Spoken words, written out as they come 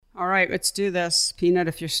All right, let's do this. Peanut,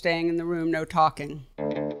 if you're staying in the room, no talking.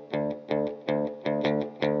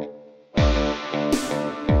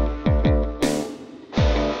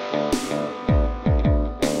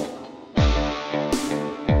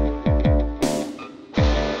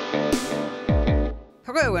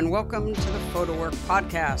 Hello, and welcome to the Photo Work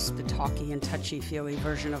Podcast, the talky and touchy-feely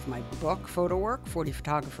version of my book, Photo Work, 40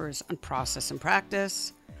 Photographers on Process and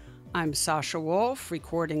Practice. I'm Sasha Wolf,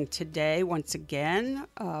 recording today once again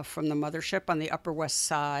from the mothership on the Upper West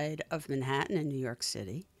Side of Manhattan in New York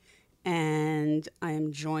City. And I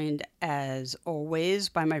am joined, as always,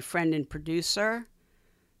 by my friend and producer,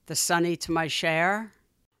 the Sonny to my Cher.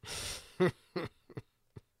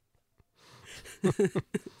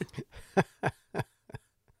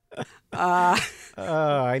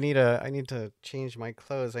 I need to change my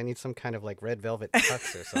clothes. I need some kind of like red velvet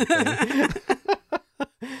tux or something.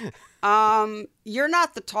 You're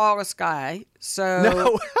not the tallest guy, so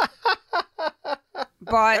No.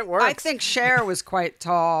 but works. I think Cher was quite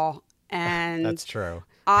tall, and That's true.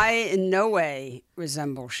 I in no way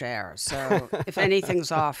resemble Cher. So if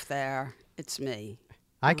anything's off there, it's me.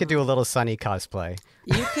 I could do a little Sunny cosplay.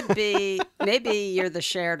 You could be, maybe you're the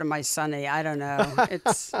Cher to my Sonny. I don't know.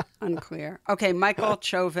 It's unclear. Okay, Michael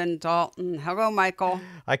Chauvin Dalton. Hello, Michael.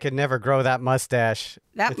 I could never grow that mustache.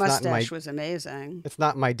 That It's not in mustache my- was amazing. It's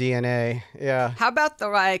not my DNA. Yeah. How about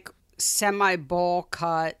the semi-bowl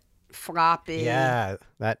cut, floppy? Yeah.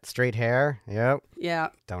 That straight hair. Yep. Yeah.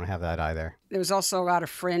 Don't have that either. There was also a lot of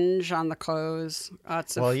fringe on the clothes.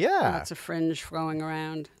 Lots of fringe flowing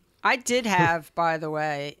around. I did have, by the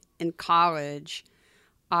way, in college,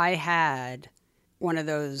 I had one of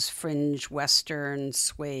those fringe Western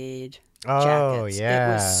suede Oh, jackets.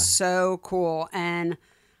 yeah. It was so cool, and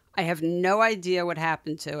I have no idea what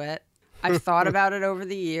happened to it. I've thought about it over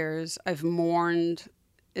the years. I've mourned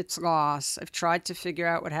its loss. I've tried to figure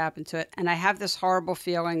out what happened to it, and I have this horrible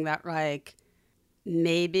feeling that,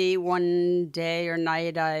 maybe one day or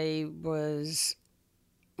night I was...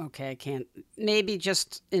 Okay, I can't. Maybe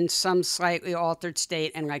just in some slightly altered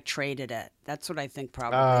state and traded it. That's what I think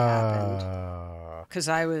probably happened. Because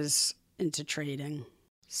I was into trading.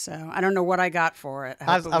 So I don't know what I got for it.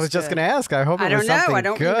 I was just going to ask. I hope it was something I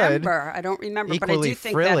don't good. remember. I don't remember, but I Equally do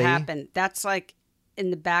think frilly. that happened. That's in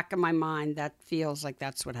the back of my mind, that feels like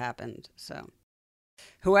that's what happened. So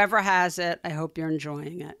whoever has it, I hope you're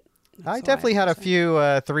enjoying it. That's all I definitely have had to a say.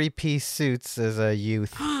 few three-piece suits as a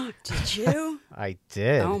youth. Did you? I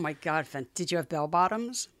did. Oh my God. Did you have bell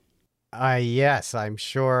bottoms? Yes, I'm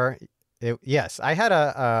sure. Yes, I had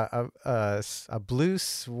a blue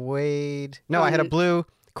suede. No, I had a blue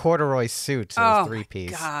corduroy suit as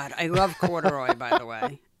three-piece. Oh my God. I love corduroy, by the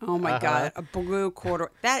way. Oh my God. A blue corduroy.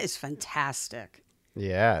 That is fantastic.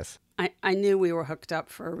 Yes. I knew we were hooked up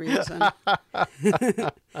for a reason.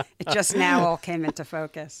 It just now all came into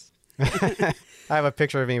focus. I have a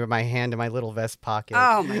picture of me with my hand in my little vest pocket.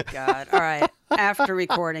 Oh my God. All right. After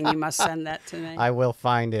recording, you must send that to me. I will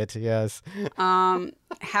find it, yes. How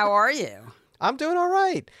are you? I'm doing all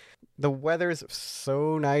right. The weather's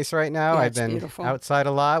so nice right now. Yeah, I've it's been beautiful. outside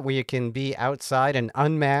a lot where you can be outside and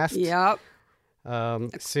unmasked. Yep.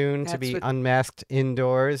 Soon to that's be what- unmasked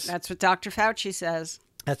indoors. That's what Dr. Fauci says.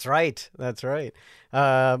 That's right. That's right.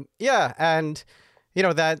 Yeah, and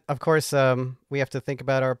that of course we have to think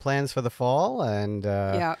about our plans for the fall, and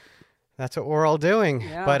Yeah. that's what we're all doing.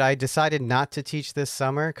 Yeah. But I decided not to teach this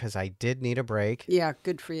summer because I did need a break. Yeah.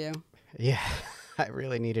 Good for you. Yeah, I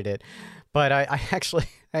really needed it. But I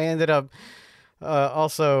ended up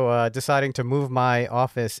also deciding to move my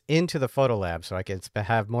office into the photo lab so I could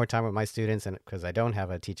have more time with my students, and because I don't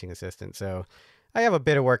have a teaching assistant, so. I have a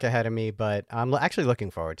bit of work ahead of me, but I'm actually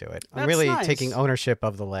looking forward to it. I'm That's really nice. taking ownership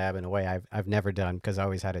of the lab in a way I've never done because I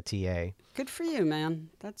always had a TA. Good for you, man.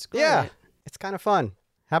 That's great. Yeah, it's kind of fun.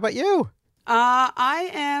 How about you? I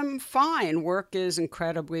am fine. Work is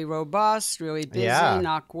incredibly robust, really busy, Yeah.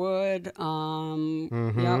 knock wood.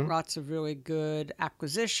 Yeah, lots of really good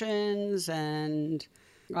acquisitions and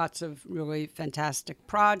lots of really fantastic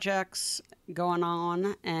projects going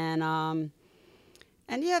on.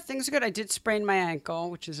 And yeah, things are good. I did sprain my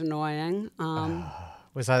ankle, which is annoying.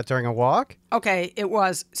 Was that during a walk? Okay, it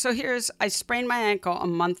was. So I sprained my ankle a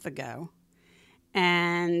month ago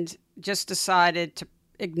and just decided to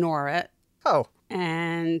ignore it Oh,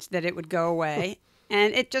 and that it would go away.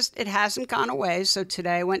 And it hasn't gone away. So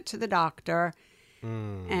today I went to the doctor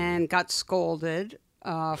and got scolded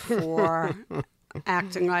for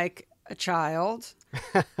acting like a child,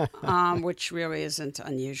 which really isn't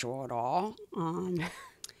unusual at all.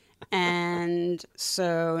 And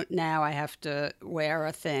so now I have to wear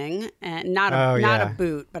a thing, and not Oh, a yeah.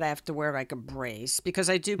 boot, but I have to wear like a brace because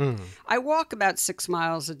Mm. I walk about 6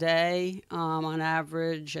 miles a day on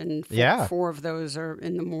average, and Yeah. four of those are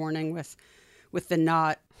in the morning with the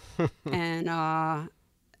nut,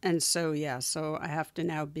 and so yeah, so I have to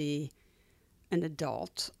now be an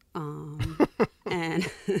adult, and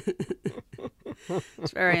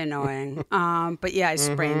it's very annoying. But yeah, I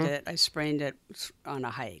sprained Mm-hmm. it. I sprained it on a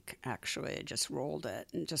hike, actually. I just rolled it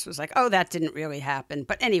and just was like, oh, that didn't really happen.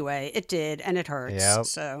 But anyway, it did, and it hurts.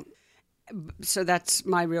 Yep. So that's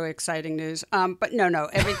my really exciting news. But no,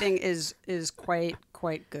 everything is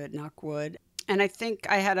quite good, knock wood. And I think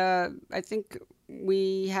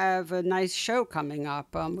we have a nice show coming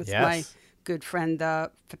up with my Yes. good friend,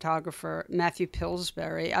 the photographer Matthew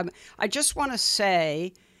Pillsbury. I just want to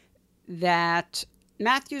say that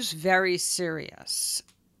Matthew's very serious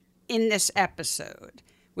in this episode,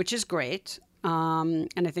 which is great. And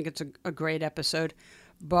I think it's a great episode.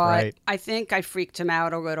 But Right. I think I freaked him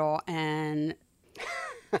out a little. And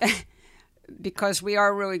because we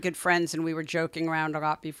are really good friends and we were joking around a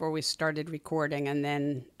lot before we started recording. And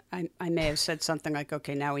then I may have said something like,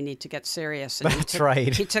 okay, now we need to get serious. And That's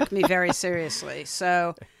right. he took me very seriously.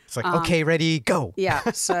 So, It's like, okay, ready, go.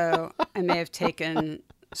 yeah. So I may have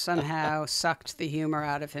somehow sucked the humor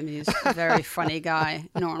out of him. He's a very funny guy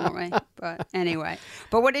normally. But anyway,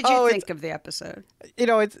 but what did you Oh, think of the episode?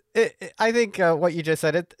 I think what you just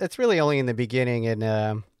said, it's really only in the beginning. And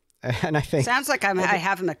I think, Sounds like I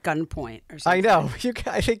have him at gunpoint or I something. know,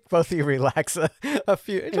 I think both of you relax a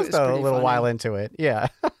few, just was a pretty little funny. while into it. Yeah.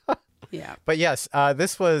 Yeah. But yes,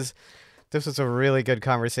 this was a really good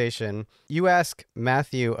conversation. You asked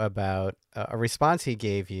Matthew about a response he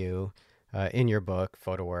gave you in your book,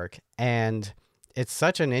 Photo Work, and it's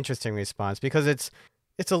such an interesting response because it's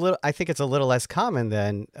a little. I think it's a little less common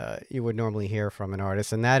than you would normally hear from an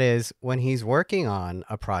artist, and that is when he's working on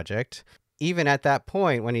a project. Even at that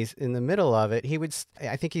point, when he's in the middle of it,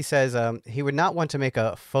 I think he says he would not want to make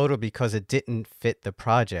a photo because it didn't fit the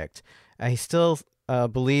project. He still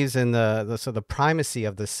believes in the primacy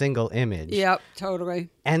of the single image. Yep. Totally.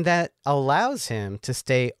 And that allows him to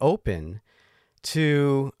stay open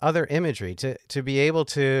to other imagery, to be able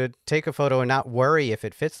to take a photo and not worry if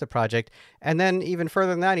it fits the project. And then even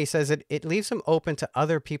further than that, he says it leaves him open to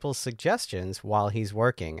other people's suggestions while he's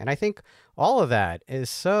working. And I think all of that is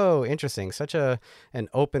so interesting, such an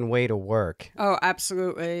open way to work. Oh,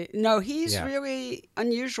 absolutely. No, he's Yeah. really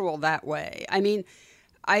unusual that way. I mean,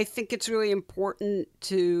 I think it's really important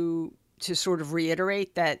to sort of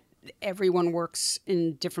reiterate that everyone works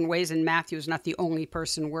in different ways, and Matthew is not the only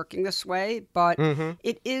person working this way, but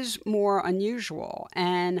it is more unusual.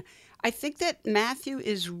 And I think that Matthew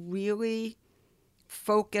is really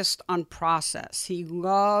focused on process. He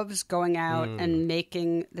loves going out and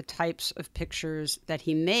making the types of pictures that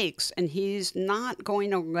he makes, and he's not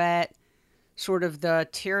going to let sort of the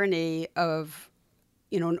tyranny of,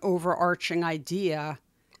 an overarching idea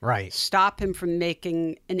Right. stop him from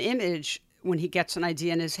making an image when he gets an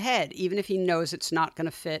idea in his head, even if he knows it's not going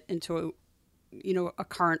to fit into a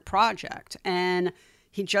current project. And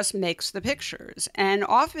he just makes the pictures. And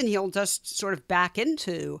often he'll just sort of back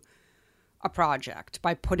into a project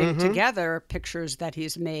by putting together pictures that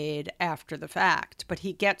he's made after the fact. But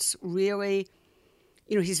he gets really,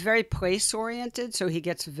 he's very place oriented. So he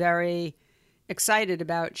gets very excited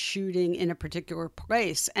about shooting in a particular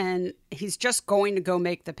place, and he's just going to go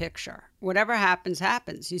make the picture. Whatever happens,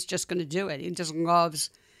 happens. He's just going to do it. He just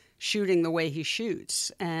loves shooting the way he shoots,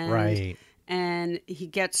 and Right. and he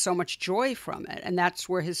gets so much joy from it, and that's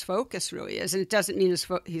where his focus really is. And it doesn't mean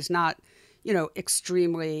he's not,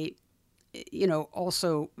 extremely,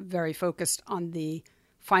 also very focused on the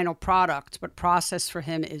final product, but process for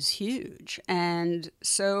him is huge. And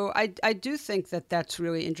so I do think that that's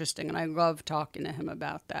really interesting, and I love talking to him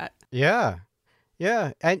about that. Yeah.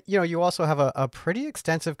 Yeah. And, you also have a pretty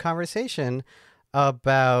extensive conversation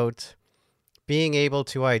about being able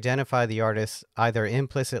to identify the artist either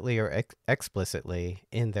implicitly or explicitly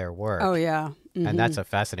in their work. Oh, yeah. And that's a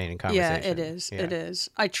fascinating Yeah, conversation. it is. Yeah. It is.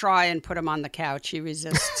 I try and put him on the couch. He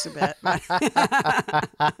resists a bit.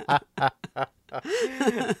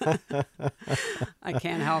 I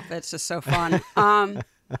can't help it. It's just so fun.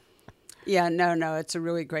 Yeah, no, it's a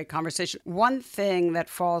really great conversation. One thing that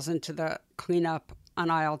falls into the cleanup on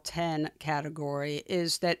aisle 10 category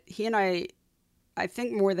is that he and I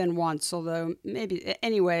think more than once, although maybe,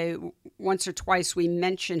 anyway, once or twice we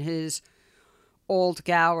mention his old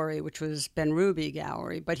gallery, which was Ben Ruby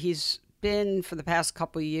Gallery, but he's been for the past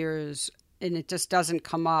couple of years, and it just doesn't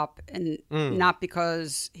come up, and not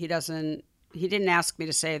because he doesn't he didn't ask me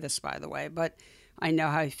to say this, by the way, but I know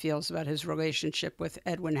how he feels about his relationship with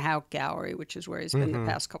Edwin Houck Gallery, which is where he's been the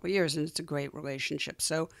past couple of years, and it's a great relationship.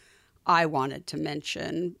 So I wanted to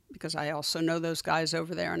mention, because I also know those guys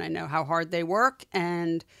over there and I know how hard they work,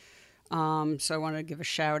 and so I wanted to give a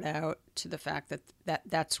shout out to the fact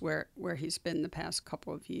that's where he's been the past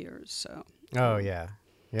couple of years. So Oh, yeah.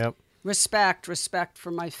 Yep. respect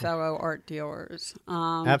for my fellow art dealers.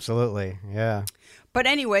 Absolutely. Yeah. But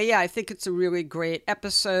anyway, yeah, I think it's a really great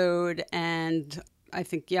episode, and I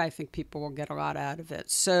think people will get a lot out of it.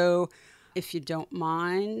 So if you don't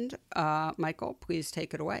mind, Michael, please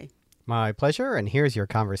take it away. My pleasure. And here's your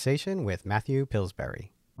conversation with Matthew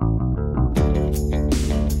Pillsbury.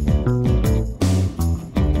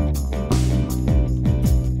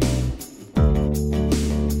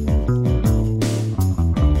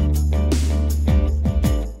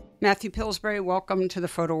 Matthew Pillsbury, welcome to the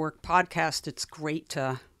Photo Work Podcast. It's great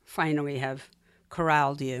to finally have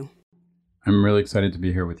corralled you. I'm really excited to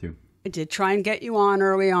be here with you. I did try and get you on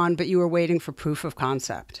early on, but you were waiting for proof of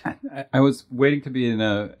concept. I was waiting to be in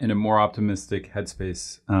a more optimistic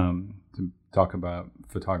headspace to talk about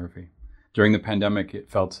photography. During the pandemic,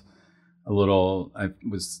 it felt I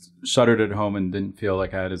was shuttered at home and didn't feel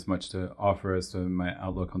like I had as much to offer as to my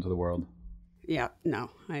outlook onto the world. Yeah, no,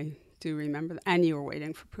 I do remember that. And you were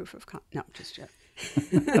waiting for proof of concept. No, just yet.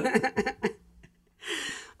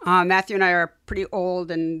 Matthew and I are pretty old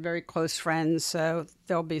and very close friends, so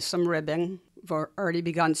there'll be some ribbing. We've already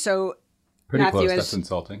begun. So, Pretty Matthew close, that's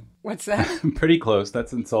insulting. What's that? Pretty close,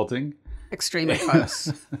 that's insulting. Extremely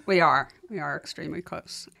close. We are extremely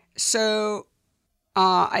close. So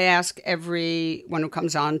I ask everyone who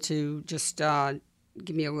comes on to just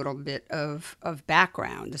give me a little bit of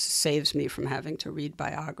background. This saves me from having to read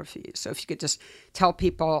biographies. So if you could just tell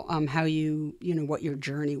people how what your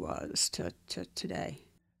journey was to today.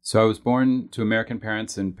 So I was born to American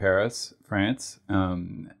parents in Paris, France,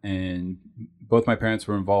 and both my parents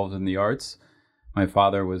were involved in the arts. My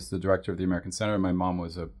father was the director of the American Center. My mom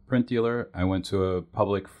was a print dealer. I went to a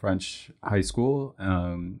public French high school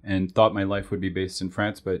and thought my life would be based in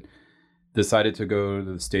France, but decided to go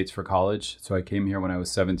to the States for college. So I came here when I was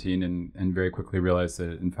 17 and very quickly realized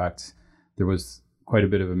that, in fact, there was quite a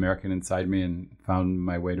bit of American inside me, and found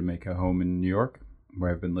my way to make a home in New York, where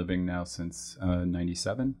I've been living now since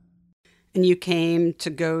 97. And you came to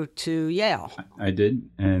go to Yale. I did,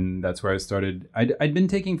 and that's where I started. I'd been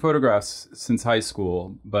taking photographs since high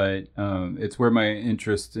school, but it's where my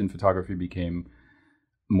interest in photography became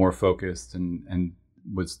more focused and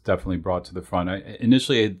was definitely brought to the front.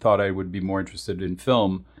 Initially, I thought I would be more interested in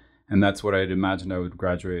film, and that's what I'd imagined I would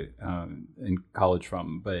graduate in college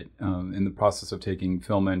from. But in the process of taking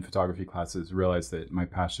film and photography classes, realized that my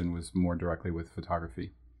passion was more directly with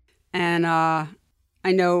photography. And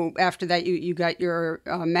I know after that you got your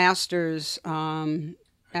master's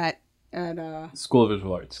at School of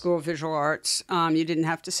Visual Arts. School of Visual Arts. You didn't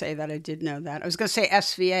have to say that. I did know that. I was going to say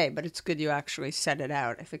SVA, but it's good you actually said it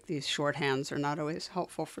out. I think these shorthands are not always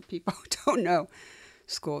helpful for people who don't know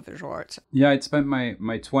School of Visual Arts. Yeah, I'd spent my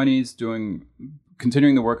 20s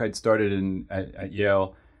continuing the work I'd started at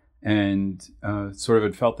Yale, and sort of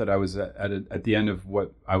had felt that I was at the end of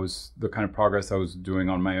the kind of progress I was doing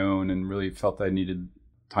on my own, and really felt that I needed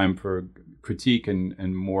time for critique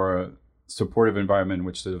and more supportive environment in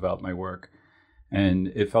which to develop my work. And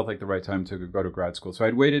it felt like the right time to go to grad school. So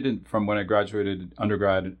I'd waited from when I graduated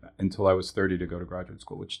undergrad until I was 30 to go to graduate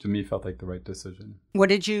school, which to me felt like the right decision. What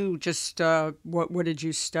did you what did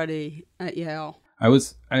you study at Yale? I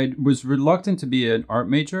was reluctant to be an art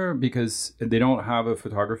major because they don't have a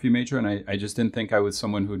photography major, and I just didn't think I was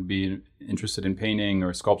someone who would be interested in painting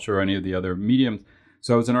or sculpture or any of the other mediums.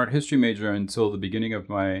 So I was an art history major until the beginning of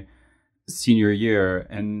my senior year,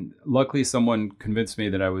 and luckily someone convinced me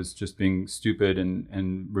that I was just being stupid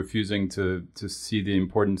and refusing to see the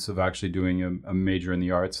importance of actually doing a major in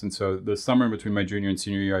the arts. And so the summer between my junior and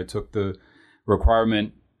senior year, I took the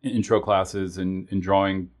requirement intro classes in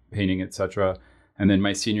drawing, painting, etc. And then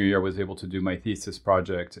my senior year was able to do my thesis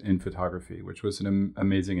project in photography, which was an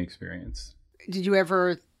amazing experience. Did you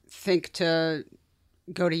ever think to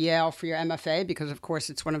go to Yale for your MFA? Because, of course,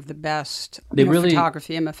 it's one of the best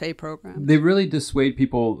photography MFA programs. They really dissuade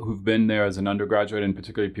people who've been there as an undergraduate, and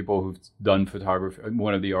particularly people who've done photography,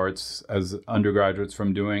 one of the arts, as undergraduates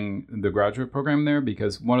from doing the graduate program there,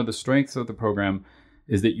 because one of the strengths of the program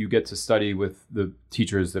is that you get to study with the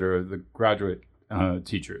teachers that are the graduate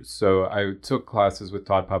teachers. So I took classes with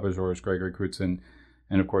Todd Papageorge, Gregory Crutzen,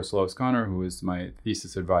 and of course Lois Connor, who was my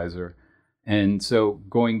thesis advisor. And so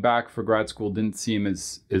going back for grad school didn't seem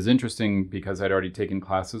as interesting because I'd already taken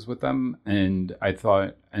classes with them. And I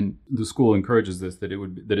thought, and the school encourages this, that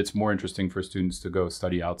it's more interesting for students to go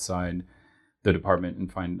study outside the department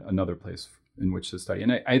and find another place in which to study.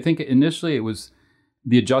 And I think initially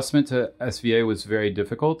the adjustment to SVA was very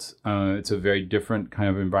difficult. It's a very different kind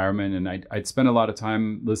of environment. And I'd spent a lot of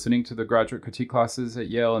time listening to the graduate critique classes at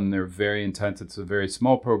Yale, and they're very intense. It's a very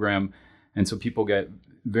small program. And so people get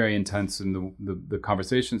very intense in the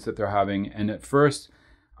conversations that they're having. And at first,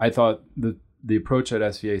 I thought the approach at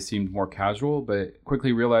SVA seemed more casual, but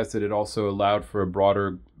quickly realized that it also allowed for a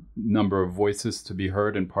broader number of voices to be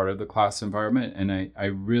heard in part of the class environment. And I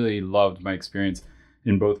really loved my experience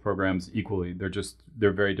in both programs equally.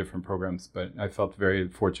 They're very different programs, but I felt very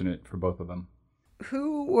fortunate for both of them.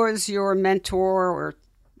 Who was your mentor or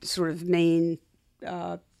sort of main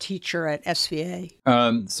teacher at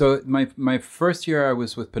SVA? So my first year I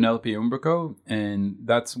was with Penelope Umbrico, and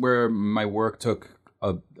that's where my work took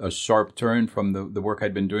a sharp turn from the work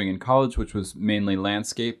I'd been doing in college, which was mainly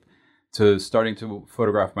landscape, to starting to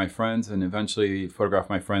photograph my friends, and eventually photograph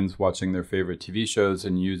my friends watching their favorite TV shows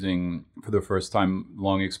and using, for the first time,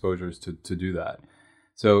 long exposures to do that.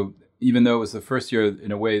 So even though it was the first year,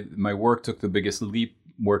 in a way, my work took the biggest leap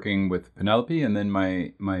working with Penelope. And then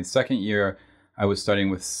my second year, I was studying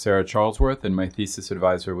with Sarah Charlesworth, and my thesis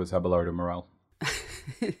advisor was Abelardo Morel.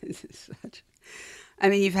 I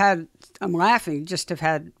mean, I'm laughing, you just have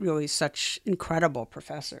had really such incredible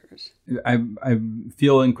professors. I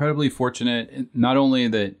feel incredibly fortunate, not only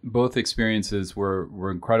that both experiences were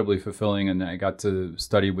incredibly fulfilling, and I got to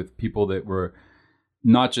study with people that were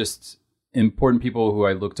not just important people who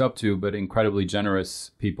I looked up to, but incredibly generous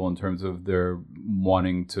people in terms of their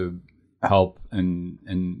wanting to help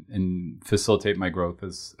and facilitate my growth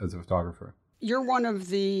as a photographer. You're one of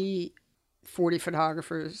the 40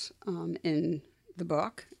 photographers in the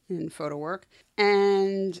book, in photo work,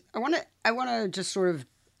 and I want to just sort of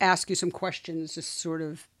ask you some questions, just sort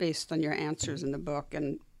of based on your answers in the book.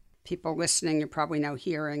 And people listening, you're probably now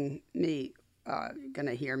hearing me, going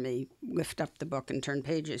to hear me lift up the book and turn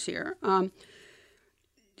pages here.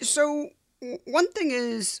 So one thing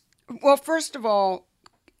is, well, first of all,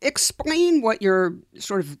 explain what your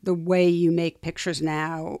sort of the way you make pictures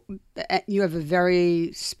now. You have a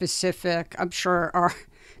very specific, I'm sure our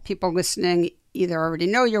people listening either already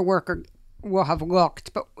know your work or will have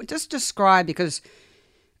looked, but just describe, because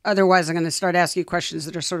otherwise I'm going to start asking you questions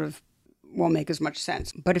that are sort of won't make as much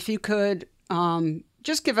sense. But if you could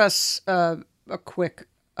just give us a quick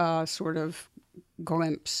sort of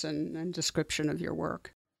glimpse and description of your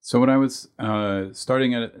work. So when I was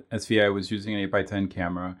starting at SVA, I was using an 8x10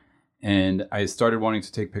 camera, and I started wanting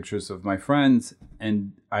to take pictures of my friends,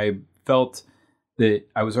 and I felt that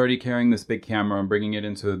I was already carrying this big camera and bringing it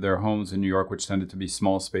into their homes in New York, which tended to be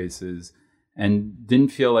small spaces, and didn't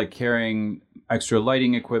feel like carrying extra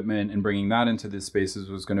lighting equipment and bringing that into these spaces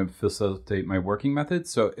was going to facilitate my working method.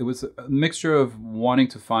 So it was a mixture of wanting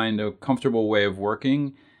to find a comfortable way of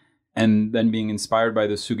working, and then being inspired by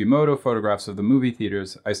the Sugimoto photographs of the movie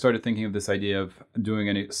theaters. I started thinking of this idea of doing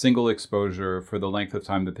a single exposure for the length of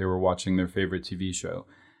time that they were watching their favorite TV show.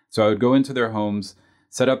 So I would go into their homes,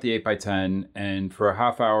 set up the 8x10, and for a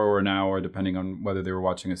half hour or an hour, depending on whether they were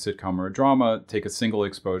watching a sitcom or a drama, take a single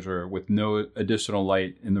exposure with no additional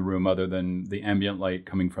light in the room other than the ambient light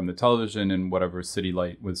coming from the television and whatever city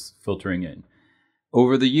light was filtering in.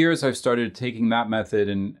 Over the years, I've started taking that method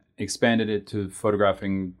and expanded it to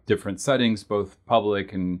photographing different settings, both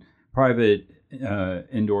public and private,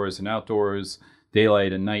 indoors and outdoors,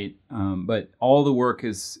 daylight and night. But all the work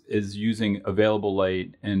is using available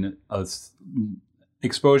light and a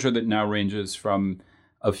exposure that now ranges from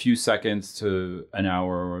a few seconds to an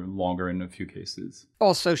hour or longer in a few cases.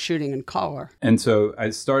 Also shooting in color. And so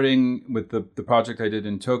I starting with the project I did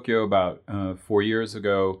in Tokyo about 4 years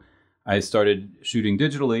ago, I started shooting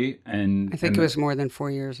digitally. And I think it was more than 4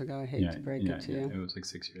 years ago. I hate to break it to you. It was like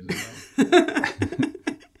 6 years ago.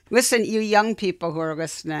 Listen, you young people who are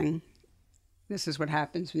listening, this is what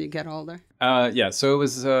happens when you get older. So it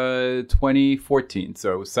was 2014.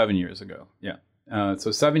 So it was 7 years ago. Yeah.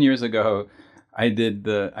 So 7 years ago, I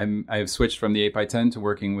have switched from the 8x10 to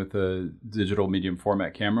working with a digital medium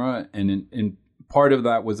format camera. And in part of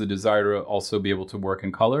that was a desire to also be able to work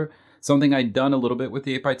in color. Something I'd done a little bit with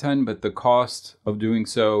the 8x10, but the cost of doing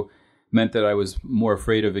so meant that I was more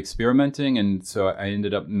afraid of experimenting. And so I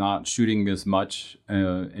ended up not shooting as much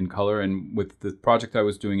in color. And with the project I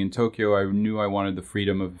was doing in Tokyo, I knew I wanted the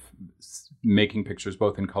freedom of making pictures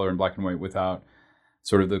both in color and black and white without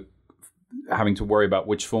sort of the having to worry about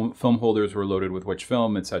which film holders were loaded with which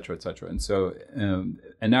film, et cetera, et cetera. And so,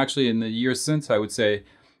 and actually in the years since, I would say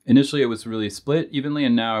initially it was really split evenly.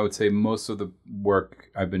 And now I would say most of the work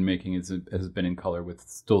I've been making has been in color with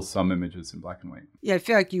still some images in black and white. Yeah, I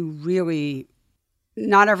feel like you really,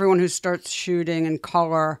 not everyone who starts shooting in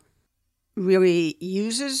color really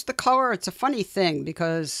uses the color. It's a funny thing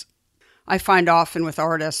because I find often with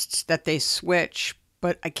artists that they switch,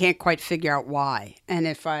 but I can't quite figure out why. And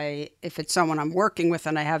if it's someone I'm working with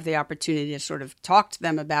and I have the opportunity to sort of talk to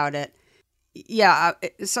them about it, yeah,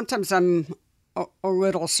 sometimes I'm a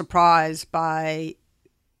little surprised by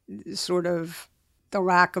sort of the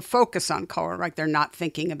lack of focus on color, like they're not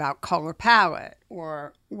thinking about color palette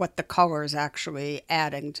or what the color is actually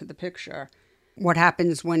adding to the picture. What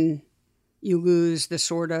happens when you lose the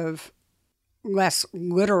sort of less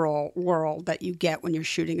literal world that you get when you're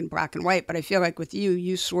shooting in black and white. But I feel like with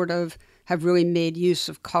you sort of have really made use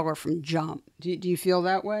of color from jump. Do you feel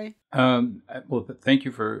that way? Well, thank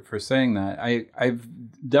you for saying that. I've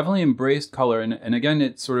definitely embraced color. And again,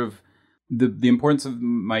 it's sort of the importance of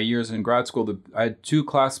my years in grad school. I had two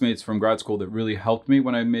classmates from grad school that really helped me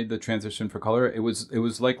when I made the transition for color. It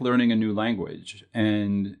was like learning a new language.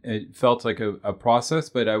 And it felt like a process,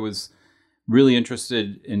 but I was really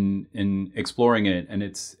interested in exploring it, and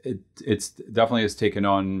it's definitely has taken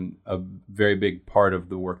on a very big part of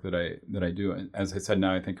the work that I do. As I said,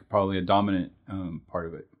 now I think probably a dominant part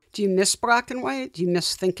of it. Do you miss black and white? Do you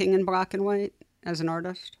miss thinking in black and white as an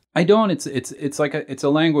artist? I don't. It's like it's a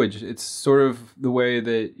language. It's sort of the way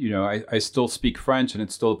that, you know, I still speak French and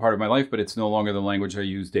it's still a part of my life, but it's no longer the language I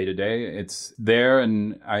use day to day. It's there,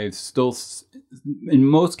 and I still, in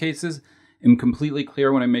most cases, am completely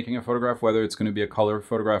clear when I'm making a photograph whether it's going to be a color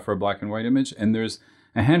photograph or a black and white image. And there's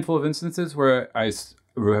a handful of instances where I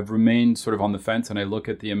have remained sort of on the fence, and I look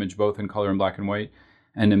at the image both in color and black and white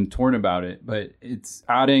and am torn about it. But it's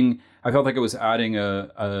adding, I felt like it was adding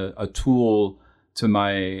a tool to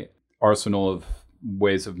my arsenal of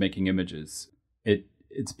ways of making images.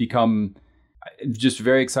 It's become just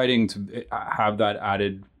very exciting to have that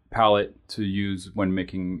added palette to use when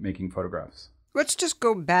making photographs. Let's just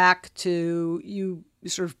go back to, you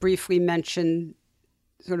sort of briefly mentioned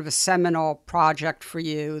sort of a seminal project for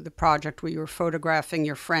you, the project where you were photographing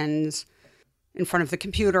your friends in front of the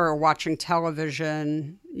computer or watching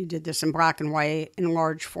television. You did this in black and white, in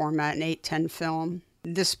large format, an 8:10 film.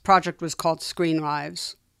 This project was called Screen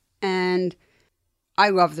Lives. And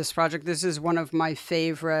I love this project. This is one of my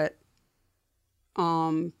favorite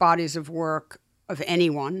bodies of work of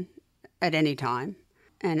anyone at any time.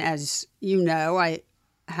 And as you know, I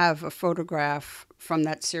have a photograph from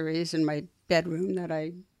that series in my bedroom that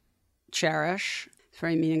I cherish. It's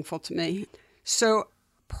very meaningful to me. So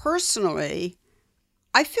personally,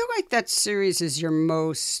 I feel like that series is your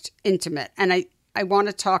most intimate. And I want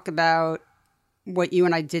to talk about what you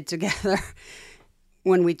and I did together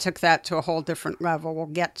when we took that to a whole different level. We'll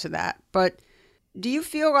get to that. But do you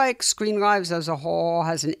feel like Screen Lives as a whole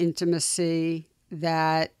has an intimacy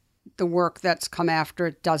that the work that's come after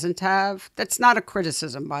it doesn't have? That's not a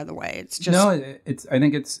criticism, by the way. It's just... No, I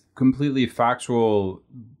think it's completely factual.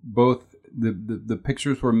 Both the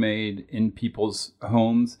pictures were made in people's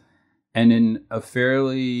homes and in a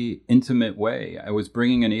fairly intimate way. I was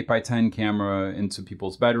bringing an 8x10 camera into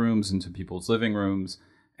people's bedrooms, into people's living rooms,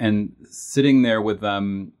 and sitting there with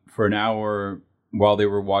them for an hour while they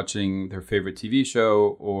were watching their favorite TV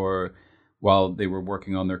show or while they were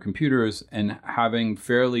working on their computers, and having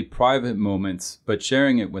fairly private moments, but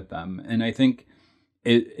sharing it with them. And I think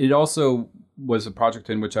it also was a project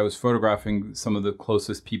in which I was photographing some of the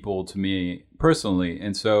closest people to me personally.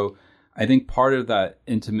 And so I think part of that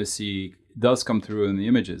intimacy does come through in the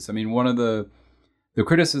images. I mean, one of the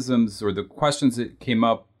criticisms or the questions that came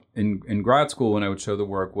up in grad school when I would show the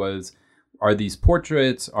work was, are these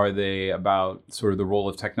portraits? Are they about sort of the role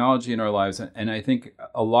of technology in our lives? And I think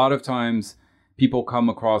a lot of times people come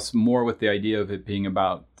across more with the idea of it being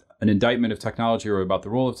about an indictment of technology or about the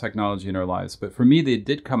role of technology in our lives. But for me, they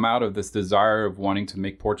did come out of this desire of wanting to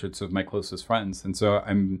make portraits of my closest friends. And so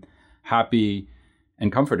I'm happy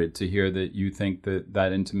and comforted to hear that you think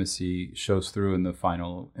that intimacy shows through in the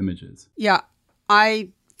final images. Yeah, I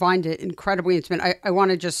find it incredibly intimate. I want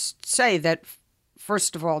to just say that,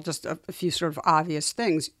 first of all, just a few sort of obvious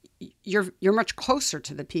things. You're much closer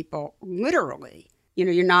to the people, literally. You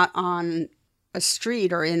know, you're not on a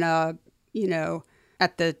street or in a, you know,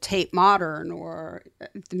 at the Tate Modern or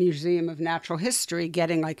at the Museum of Natural History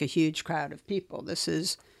getting like a huge crowd of people. This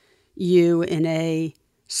is you in a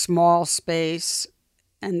small space,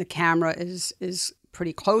 and the camera is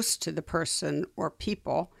pretty close to the person or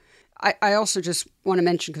people. I also just want to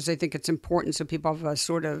mention, because I think it's important so people have a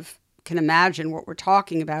sort of can imagine what we're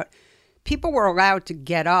talking about. People were allowed to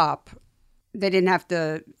get up. They didn't have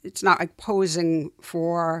to, it's not like posing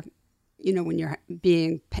for, when you're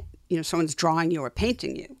being, someone's drawing you or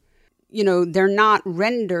painting you. They're not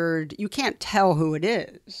rendered. You can't tell who it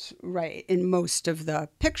is, right? In most of the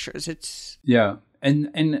pictures, it's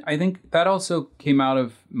and I think that also came out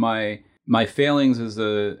of my failings as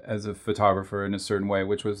a photographer in a certain way,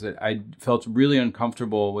 which was that I felt really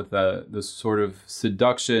uncomfortable with the sort of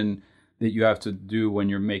seduction that you have to do when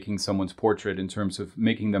you're making someone's portrait, in terms of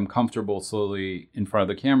making them comfortable slowly in front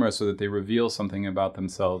of the camera so that they reveal something about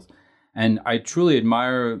themselves. And I truly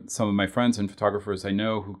admire some of my friends and photographers I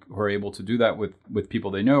know who are able to do that with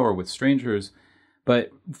people they know or with strangers.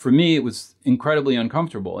 But for me, it was incredibly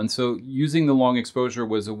uncomfortable. And so using the long exposure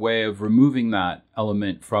was a way of removing that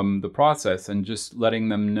element from the process and just letting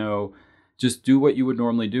them know, just do what you would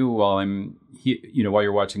normally do while while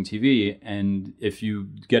you're watching TV. And if you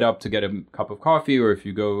get up to get a cup of coffee, or if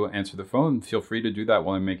you go answer the phone, feel free to do that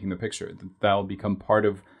while I'm making the picture. That'll become part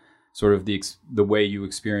of sort of the way you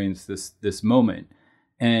experience this moment.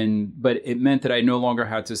 But it meant that I no longer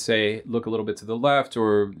had to say, look a little bit to the left,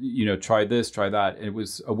 or, try this, try that. It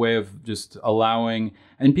was a way of just allowing,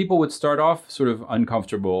 and people would start off sort of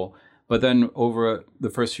uncomfortable, but then over the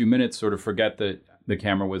first few minutes sort of forget that the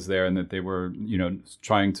camera was there and that they were,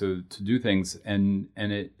 trying to do things. And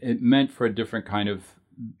it meant for a different kind of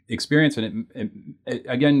experience. And it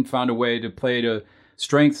again found a way to play to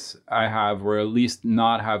strengths I have, or at least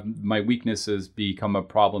not have my weaknesses become a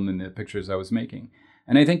problem in the pictures I was making.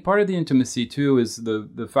 And I think part of the intimacy too is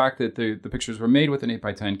the fact that the pictures were made with an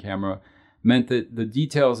 8x10 camera meant that the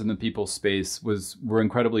details in the people's space were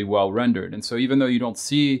incredibly well rendered. And so even though you don't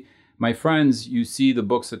see my friends, you see the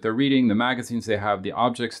books that they're reading, the magazines they have, the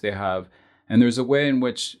objects they have. And there's a way in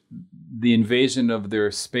which the invasion of their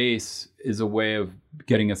space is a way of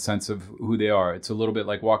getting a sense of who they are. It's a little bit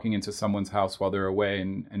like walking into someone's house while they're away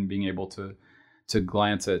and being able to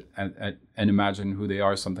glance at and imagine who they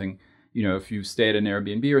are. Something, if you stay at an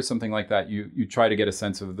Airbnb or something like that, you try to get a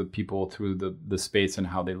sense of the people through the space and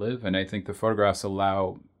how they live. And I think the photographs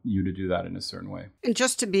allow you to do that in a certain way. And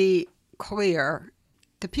just to be clear,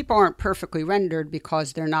 the people aren't perfectly rendered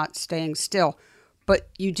because they're not staying still, but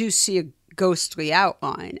you do see a ghostly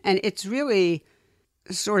outline. And it's really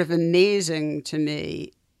sort of amazing to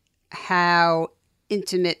me how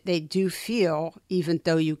intimate they do feel, even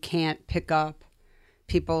though you can't pick up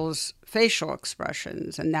people's facial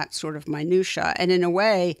expressions and that sort of minutia. And in a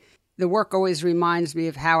way, the work always reminds me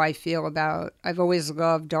of how I feel about, I've always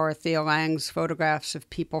loved Dorothea Lange's photographs of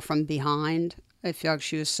people from behind. I feel like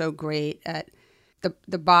she was so great at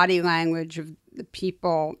the body language of the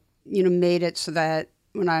people, made it so that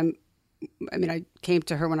when I came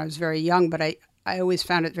to her when I was very young, but I always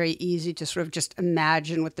found it very easy to sort of just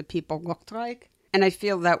imagine what the people looked like. And I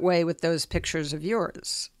feel that way with those pictures of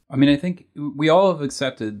yours. I think we all have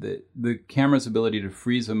accepted that the camera's ability to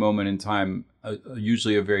freeze a moment in time,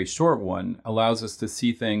 usually a very short one, allows us to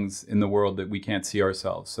see things in the world that we can't see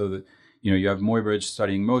ourselves. So that, you have Muybridge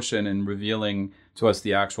studying motion and revealing to us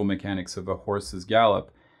the actual mechanics of a horse's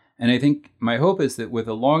gallop. And I think my hope is that with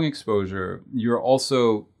a long exposure, you're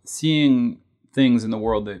also seeing things in the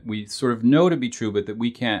world that we sort of know to be true, but that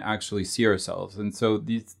we can't actually see ourselves. And so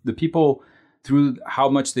the people, through how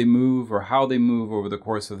much they move or how they move over the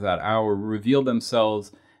course of that hour, reveal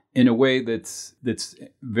themselves in a way that's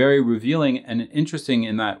very revealing and interesting,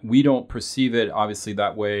 in that we don't perceive it obviously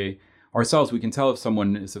that way ourselves. We can tell if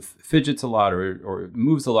someone fidgets a lot or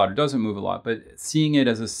moves a lot or doesn't move a lot, but seeing it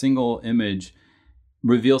as a single image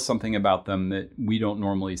reveals something about them that we don't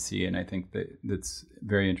normally see. And I think that's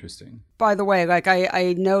very interesting. By the way,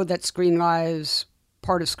 I know that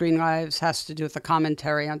part of Screen Lives has to do with the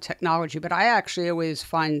commentary on technology, but I actually always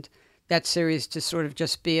find that series to sort of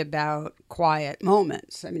just be about quiet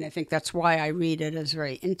moments. I think that's why I read it as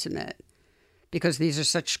very intimate, because these are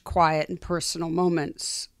such quiet and personal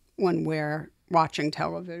moments when we're watching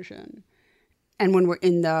television and when we're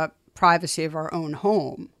in the privacy of our own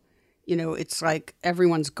home. It's like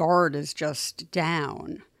everyone's guard is just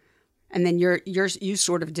down, and then you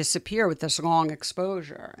sort of disappear with this long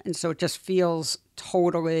exposure, and so it just feels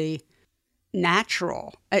totally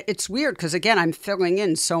natural. It's weird because, again, I'm filling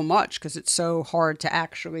in so much because it's so hard to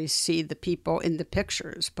actually see the people in the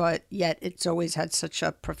pictures, but yet it's always had such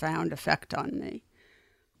a profound effect on me.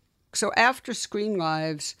 So after Screen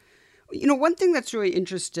Lives, one thing that's really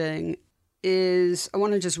interesting is, I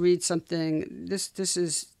want to just read something. This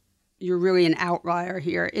is, you're really an outlier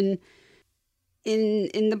here.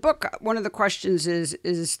 In the book, one of the questions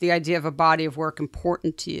is the idea of a body of work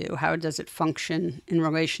important to you? How does it function in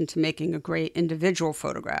relation to making a great individual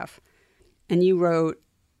photograph? And you wrote,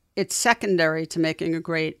 it's secondary to making a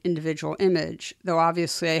great individual image, though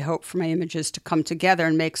obviously I hope for my images to come together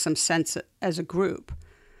and make some sense as a group.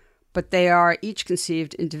 But they are each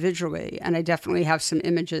conceived individually, and I definitely have some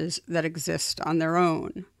images that exist on their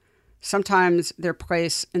own. Sometimes their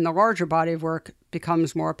place in the larger body of work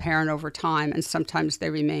becomes more apparent over time, and sometimes they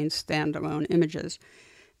remain standalone images.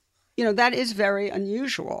 You know, that is very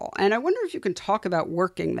unusual. And I wonder if you can talk about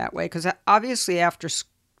working that way, because obviously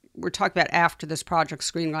we're talking about after this project,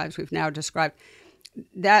 Screen Lives, we've now described,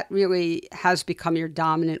 that really has become your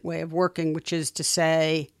dominant way of working, which is to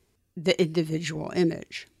say the individual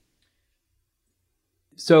image.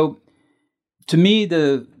 So to me,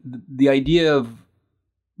 the idea of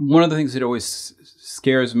one of the things that always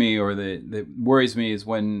scares me or that worries me is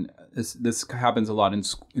when this happens a lot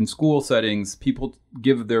in school settings, people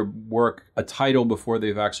give their work a title before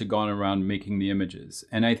they've actually gone around making the images.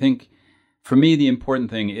 And I think for me, the important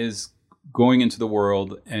thing is going into the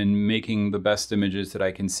world and making the best images that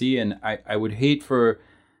I can see. And I would hate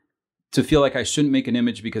to feel like I shouldn't make an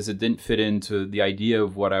image because it didn't fit into the idea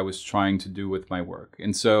of what I was trying to do with my work.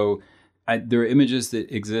 And so there are images that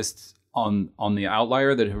exist on the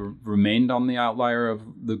outlier that have remained on the outlier of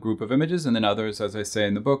the group of images, and then others, as I say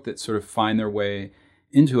in the book, that sort of find their way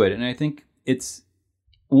into it. And I think it's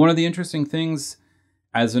one of the interesting things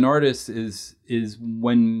as an artist is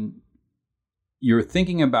when you're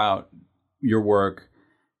thinking about your work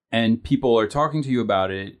and people are talking to you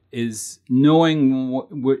about it, is knowing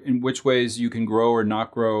in which ways you can grow or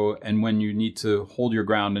not grow, and when you need to hold your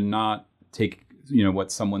ground and not take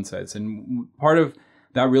what someone says. And part of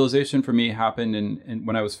that realization for me happened in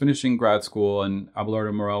when I was finishing grad school, and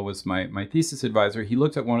Abelardo Morel was my thesis advisor. He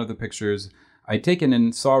looked at one of the pictures I'd taken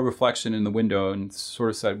and saw a reflection in the window and sort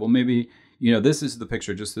of said, well, maybe, this is the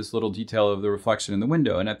picture, just this little detail of the reflection in the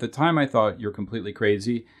window. And at the time I thought, you're completely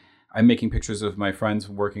crazy. I'm making pictures of my friends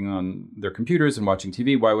working on their computers and watching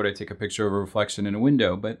TV. Why would I take a picture of a reflection in a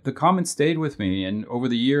window? But the comment stayed with me. And over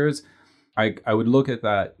the years, I would look at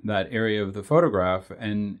that area of the photograph.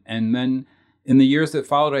 And then in the years that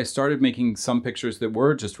followed, I started making some pictures that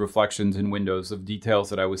were just reflections in windows of details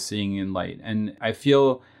that I was seeing in light. And I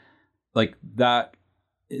feel like that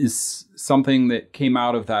is something that came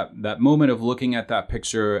out of that moment of looking at that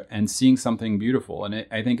picture and seeing something beautiful. And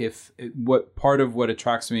I think what part of what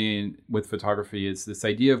attracts me with photography is this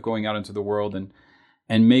idea of going out into the world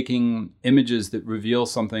and making images that reveal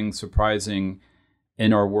something surprising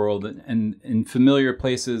in our world and in familiar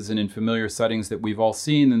places and in familiar settings that we've all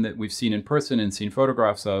seen and that we've seen in person and seen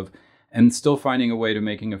photographs of, and still finding a way to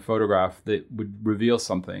making a photograph that would reveal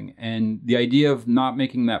something. And the idea of not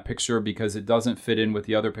making that picture because it doesn't fit in with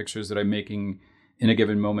the other pictures that I'm making in a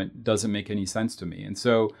given moment doesn't make any sense to me. And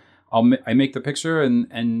so I make the picture,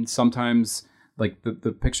 and sometimes, like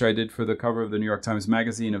the picture I did for the cover of the New York Times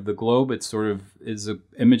Magazine of the globe, it sort of is an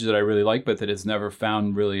image that I really like, but that has never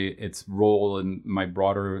found really its role in my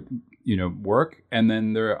broader, work. And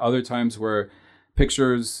then there are other times where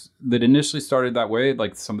pictures that initially started that way,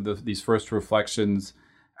 like some of these first reflections,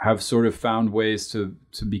 have sort of found ways to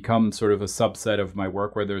become sort of a subset of my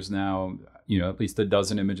work, where there's now, at least a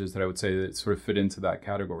dozen images that I would say that sort of fit into that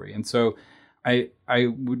category. And so I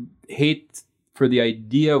would hate for the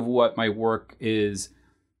idea of what my work is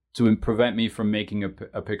to prevent me from making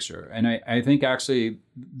a picture. And I think actually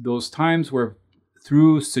those times where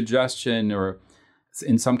through suggestion or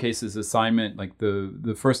in some cases assignment, like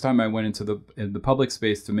the first time I went into the public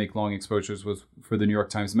space to make long exposures was for the New York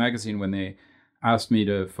Times Magazine, when they asked me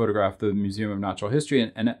to photograph the Museum of Natural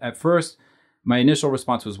History. And at first, my initial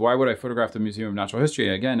response was, why would I photograph the Museum of Natural History?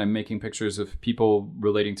 Again, I'm making pictures of people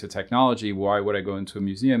relating to technology. Why would I go into a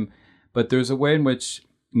museum? But there's a way in which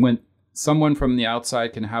when someone from the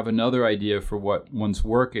outside can have another idea for what one's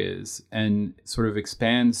work is and sort of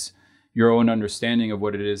expands your own understanding of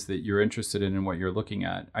what it is that you're interested in and what you're looking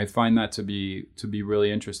at, I find that to be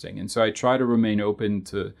really interesting. And so I try to remain open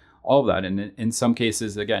to all of that. And in some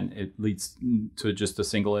cases, again, it leads to just a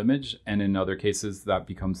single image. And in other cases, that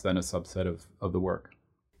becomes then a subset of the work.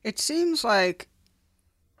 It seems like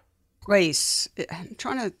place, I'm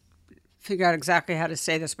trying to figure out exactly how to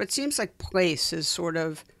say this, but it seems like place is sort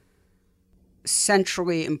of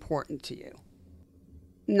centrally important to you.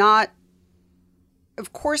 Not,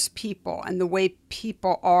 of course, people and the way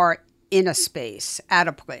people are in a space, at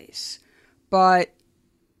a place. But,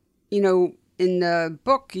 in the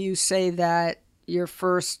book, you say that the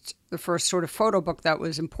first sort of photo book that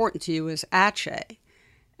was important to you was Atget,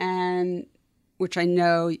 and which I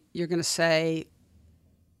know you're going to say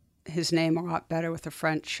his name a lot better with a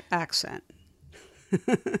French accent.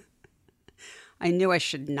 I knew I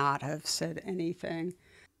should not have said anything.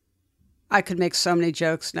 I could make so many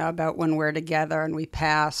jokes now about when we're together and we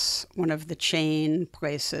pass one of the chain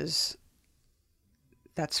places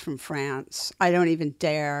that's from France. I don't even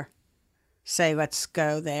dare say, let's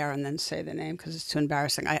go there and then say the name because it's too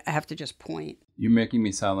embarrassing. I have to just point. You're making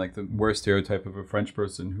me sound like the worst stereotype of a French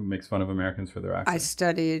person who makes fun of Americans for their accent. I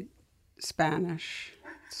studied Spanish.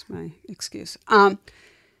 That's my excuse.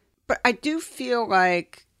 But I do feel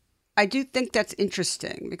like, I do think that's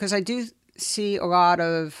interesting because I do see a lot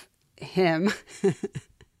of him,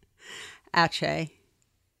 Ajay.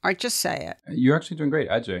 All right, just say it. You're actually doing great,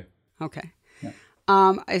 Ajay. Okay. Yeah.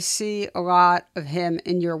 I see a lot of him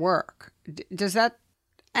in your work. Does that,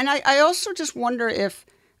 and I also just wonder if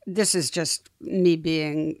this is just me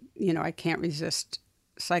being, I can't resist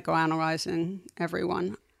psychoanalyzing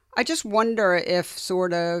everyone. I just wonder if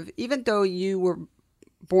sort of, even though you were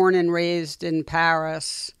born and raised in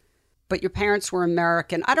Paris, but your parents were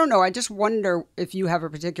American, I don't know, I just wonder if you have a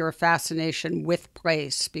particular fascination with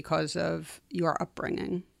place because of your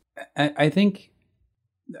upbringing. I think,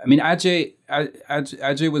 Ajay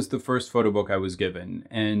was the first photo book I was given.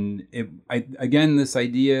 And again, this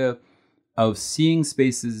idea of seeing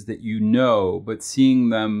spaces that but seeing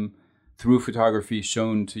them through photography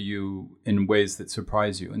shown to you in ways that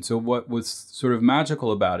surprise you. And so what was sort of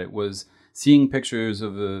magical about it was seeing pictures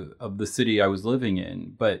of the city I was living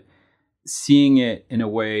in, but seeing it in a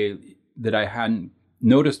way that I hadn't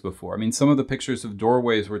noticed before. I mean, some of the pictures of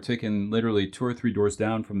doorways were taken literally 2 or 3 doors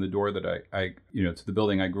down from the door that I to the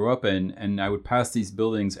building I grew up in. And I would pass these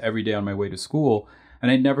buildings every day on my way to school.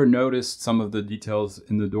 And I'd never noticed some of the details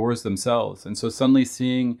in the doors themselves. And so suddenly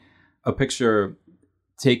seeing a picture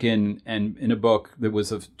taken and in a book that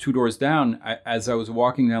was of 2 doors down, as I was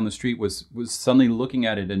walking down the street, was suddenly looking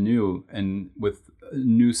at it anew and with a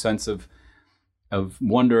new sense of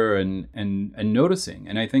wonder and noticing.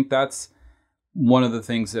 And I think that's one of the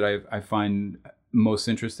things that I find most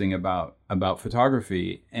interesting about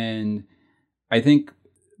photography. And I think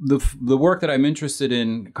the work that I'm interested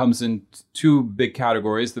in comes in 2 big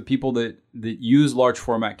categories: the people that use large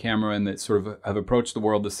format camera and that sort of have approached the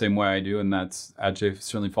world the same way I do, and that's Ajay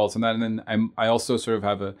certainly falls in that. And then I also sort of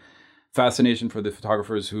have a fascination for the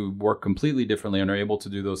photographers who work completely differently and are able to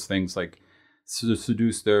do those things like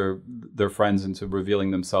seduce their friends into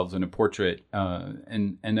revealing themselves in a portrait.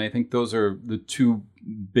 And I think those are the 2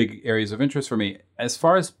 big areas of interest for me. As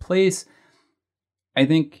far as place, I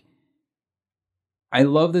think I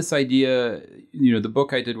love this idea, the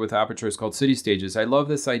book I did with Aperture is called City Stages. I love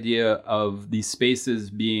this idea of these spaces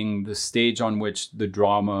being the stage on which the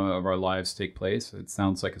drama of our lives take place. It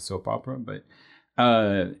sounds like a soap opera, but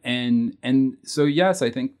and so yes, I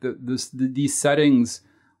think these settings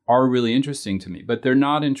are really interesting to me, but they're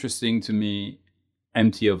not interesting to me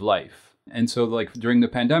empty of life. And so like during the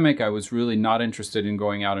pandemic, I was really not interested in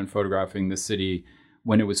going out and photographing the city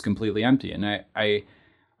when it was completely empty. And I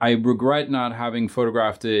regret not having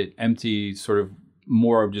photographed it empty, sort of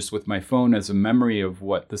more of just with my phone as a memory of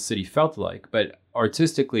what the city felt like. But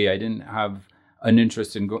artistically, I didn't have an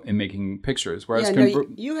interest in making pictures. Whereas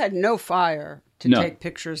you had no fire to take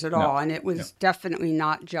pictures at all. And it was definitely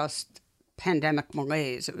not just pandemic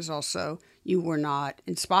malaise. It was also, you were not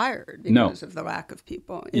inspired because of the lack of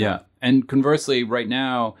people. Yeah. And conversely, right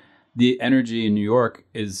now, the energy in New York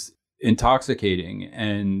is intoxicating,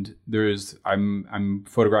 and I'm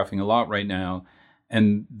photographing a lot right now,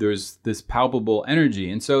 and there's this palpable energy.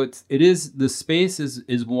 And so the space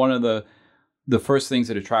is one of the first things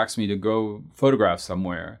that attracts me to go photograph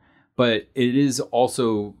somewhere. But it is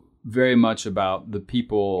also very much about the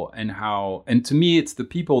people and to me, it's the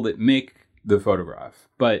people that make the photograph,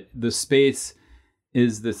 but the space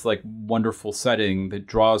is this like wonderful setting that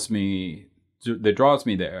draws me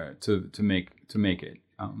there to make it.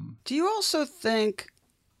 Do you also think,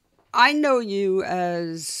 I know you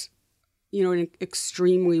as, an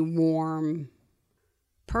extremely warm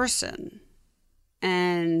person,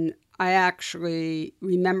 and I actually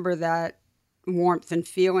remember that warmth and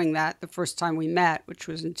feeling that the first time we met, which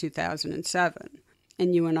was in 2007,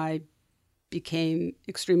 and you and I became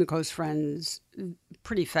extremely close friends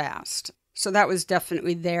pretty fast. So that was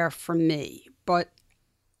definitely there for me. But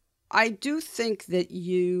I do think that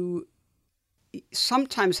you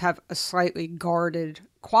sometimes have a slightly guarded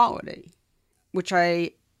quality, which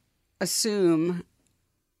I assume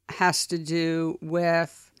has to do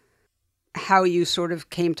with how you sort of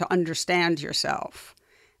came to understand yourself.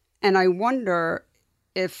 And I wonder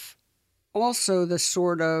if also the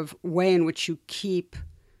sort of way in which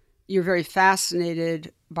you're very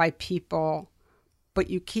fascinated by people but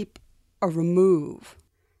you keep a remove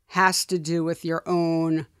has to do with your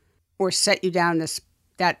own, or set you down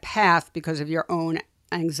that path because of your own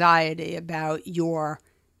anxiety about your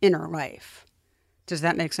inner life. Does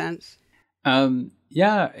that make sense?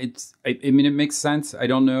 Yeah, I mean, it makes sense. I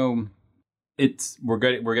don't know. We're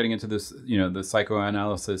getting into this, the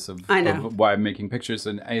psychoanalysis of why I'm making pictures,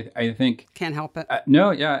 and I think can't help it.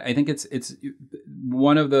 No, yeah, I think it's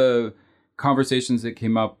one of the conversations that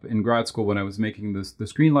came up in grad school when I was making the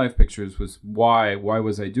screen life pictures was why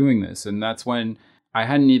was I doing this, and that's when I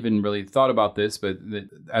hadn't even really thought about this, but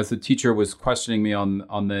as the teacher was questioning me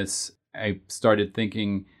on this, I started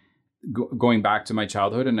thinking. Going back to my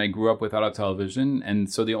childhood, and I grew up without a television,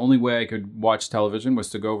 and so the only way I could watch television was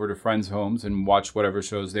to go over to friends' homes and watch whatever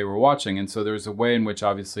shows they were watching. And so there was a way in which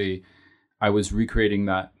obviously I was recreating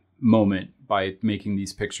that moment by making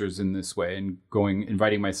these pictures in this way and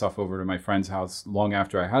inviting myself over to my friend's house long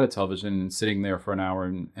after I had a television and sitting there for an hour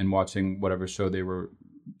and watching whatever show they were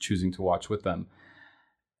choosing to watch with them.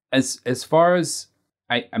 As far as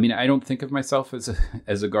I mean, I don't think of myself as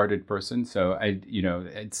a guarded person, so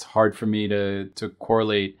it's hard for me to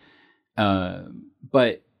correlate.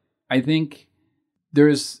 But I think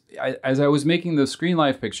as I was making those screen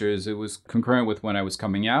life pictures, it was concurrent with when I was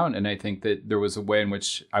coming out, and I think that there was a way in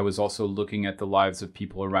which I was also looking at the lives of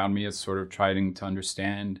people around me as sort of trying to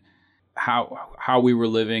understand how we were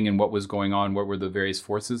living and what was going on, what were the various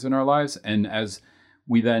forces in our lives, and as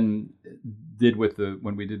we then did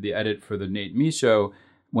when we did the edit for the Nate Me show,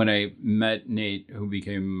 when I met Nate, who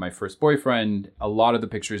became my first boyfriend, a lot of the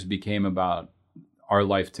pictures became about our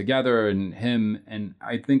life together and him. And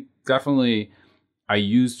I think definitely I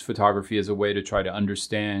used photography as a way to try to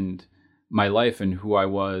understand my life and who I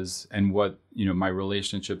was and what, my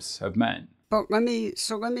relationships have meant. But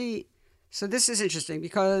so this is interesting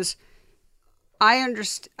because I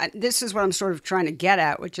understand, this is what I'm sort of trying to get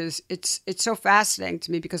at, which is it's so fascinating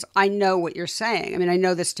to me because I know what you're saying. I mean, I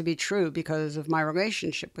know this to be true because of my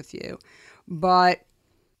relationship with you. But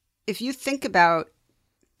if you think about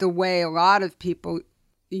the way a lot of people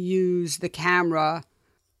use the camera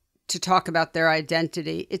to talk about their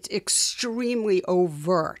identity, it's extremely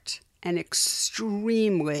overt and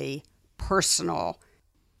extremely personal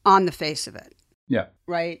on the face of it. Yeah.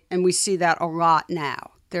 Right? And we see that a lot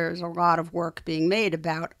now. There's a lot of work being made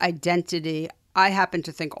about identity. I happen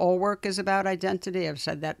to think all work is about identity. I've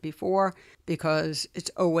said that before because it's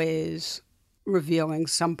always revealing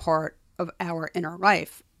some part of our inner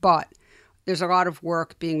life. But there's a lot of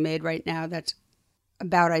work being made right now that's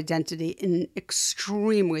about identity in an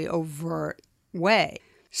extremely overt way.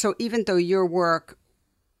 So even though your work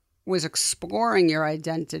was exploring your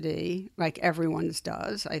identity, like everyone's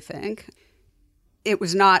does, I think, it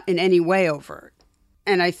was not in any way overt.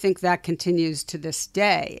 And I think that continues to this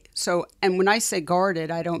day. So, and when I say guarded,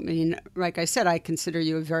 I don't mean, like I said, I consider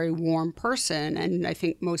you a very warm person. And I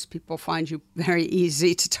think most people find you very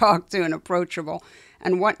easy to talk to and approachable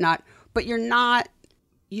and whatnot. But you're not,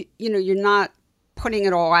 you're not putting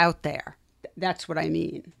it all out there. That's what I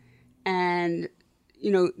mean. And,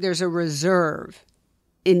 there's a reserve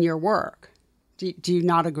in your work. Do you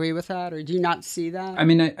not agree with that? Or do you not see that? I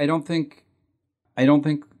mean, I don't think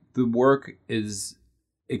the work is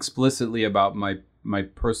explicitly about my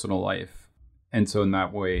personal life, and so in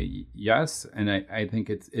that way, yes. And I think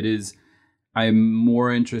it is. I'm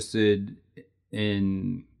more interested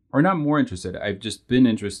in, or not more interested. I've just been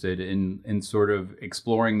interested in sort of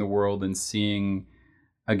exploring the world and seeing,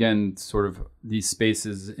 again, sort of these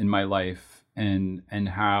spaces in my life and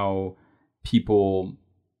how people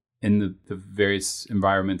in the various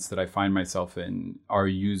environments that I find myself in are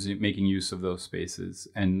making use of those spaces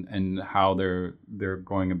and how they're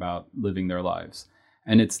going about living their lives.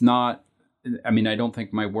 And it's not, I mean, I don't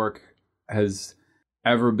think my work has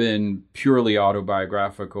ever been purely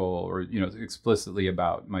autobiographical or, explicitly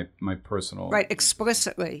about my personal. Right.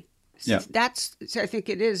 Explicitly. Yeah. I think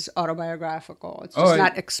it is autobiographical. It's just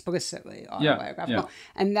not explicitly autobiographical. Yeah.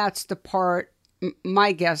 And that's the part,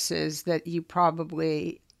 my guess is that you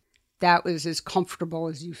probably, that was as comfortable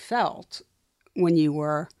as you felt when you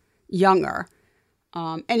were younger.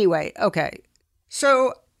 Anyway, okay.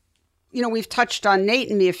 So, we've touched on Nate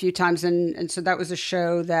and Me a few times, and so that was a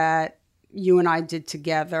show that you and I did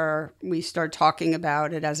together. We started talking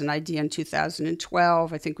about it as an idea in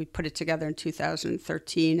 2012. I think we put it together in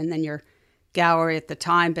 2013, and then your gallery at the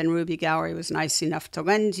time, Ben Ruby Gallery, was nice enough to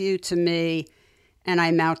lend you to me, and I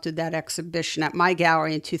mounted that exhibition at my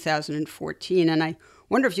gallery in 2014, and I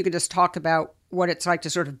wonder if you could just talk about what it's like to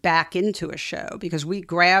sort of back into a show, because we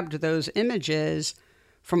grabbed those images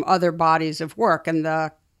from other bodies of work, and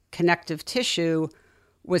the connective tissue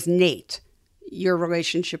was Nate. your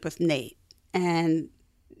relationship with Nate. And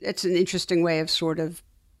it's an interesting way of sort of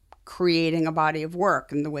creating a body of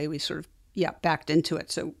work and the way we sort of, backed into it.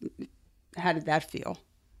 So how did that feel?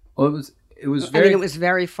 Well, it was very... it was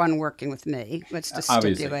very fun working with me. Let's just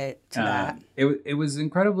stipulate to that. It was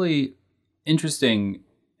incredibly interesting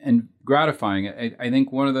and gratifying. I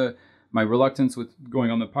think one of my reluctance with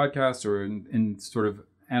going on the podcast or in sort of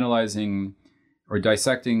analyzing or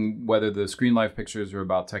dissecting whether the Screen Life pictures are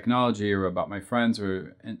about technology or about my friends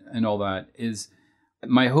and all that is,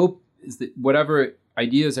 my hope is that whatever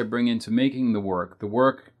ideas I bring into making the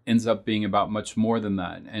work ends up being about much more than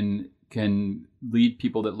that, and can lead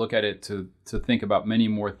people that look at it to think about many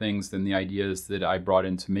more things than the ideas that I brought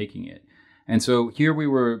into making it. And so here we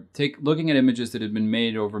were looking at images that had been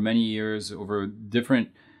made over many years, over different,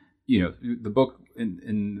 the book,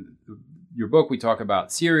 in your book, we talk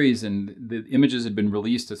about series, and the images had been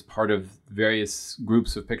released as part of various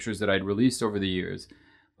groups of pictures that I'd released over the years.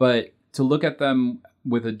 But to look at them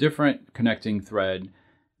with a different connecting thread,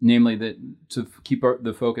 namely that to keep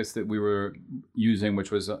the focus that we were using,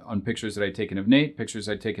 which was on pictures that I'd taken of Nate, pictures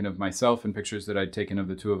I'd taken of myself, and pictures that I'd taken of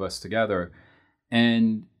the two of us together.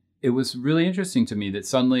 And it was really interesting to me that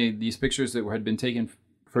suddenly these pictures that had been taken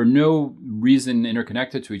for no reason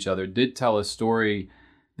interconnected to each other did tell a story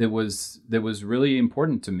that was really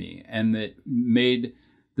important to me, and that made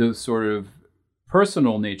the sort of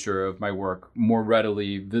personal nature of my work more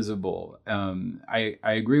readily visible. I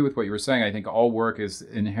agree with what you were saying. I think all work is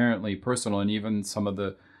inherently personal, and even some of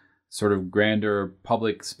the sort of grander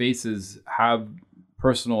public spaces have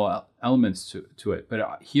personal elements to it.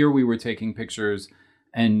 But here we were taking pictures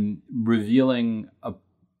and revealing a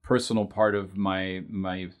personal part of my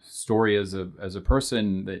story as a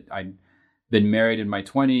person, that I'd been married in my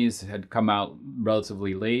 20s, had come out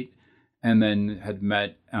relatively late, and then had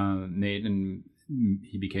met Nate, and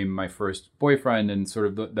he became my first boyfriend, and sort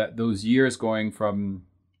of those years going from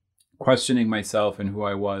questioning myself and who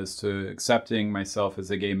I was to accepting myself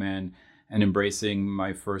as a gay man and embracing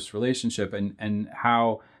my first relationship, and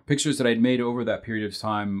how pictures that I'd made over that period of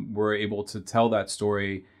time were able to tell that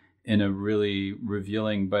story in a really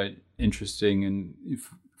revealing but interesting and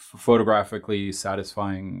photographically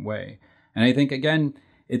satisfying way. And I think, again,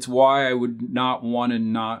 it's why I would not want to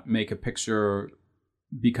not make a picture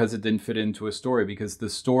because it didn't fit into a story, because the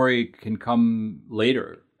story can come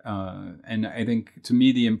later. And I think, to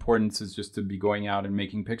me, the importance is just to be going out and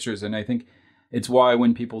making pictures. And I think it's why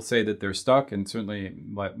when people say that they're stuck, and certainly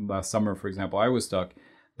last summer, for example, I was stuck,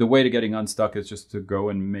 the way to getting unstuck is just to go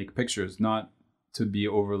and make pictures, not to be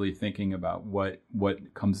overly thinking about what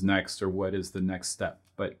comes next or what is the next step,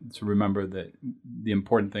 but to remember that the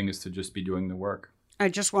important thing is to just be doing the work. I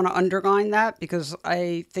just want to underline that because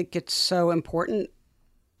I think it's so important.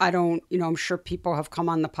 I'm sure people have come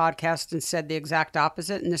on the podcast and said the exact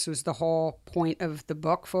opposite. And this was the whole point of the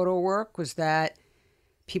book, Photo Work, was that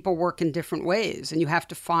people work in different ways and you have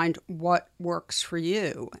to find what works for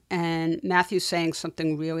you. And Matthew's saying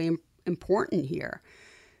something really important here,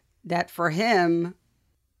 that for him,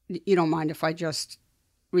 you don't mind if I just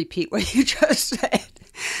repeat what you just said.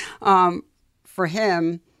 For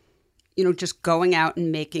him, just going out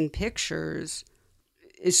and making pictures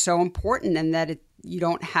is so important, and that you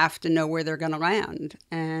don't have to know where they're going to land.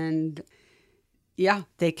 And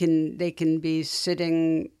they can be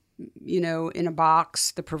sitting, in a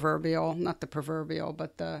box, the proverbial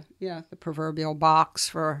box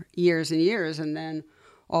for years and years. And then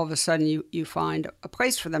all of a sudden you find a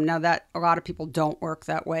place for them. Now, that a lot of people don't work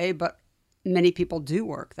that way, but many people do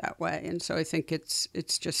work that way. And so I think it's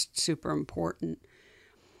just super important.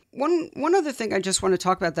 One other thing I just want to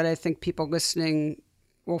talk about that I think people listening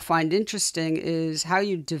will find interesting is how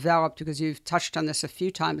you developed, because you've touched on this a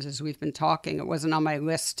few times as we've been talking. It wasn't on my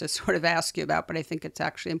list to sort of ask you about, but I think it's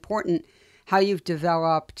actually important, how you've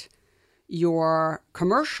developed your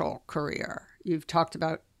commercial career. You've talked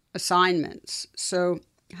about assignments. So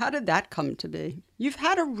how did that come to be? You've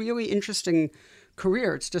had a really interesting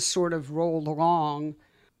career. It's just sort of rolled along,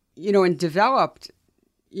 and developed,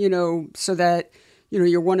 so that,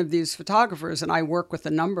 you're one of these photographers, and I work with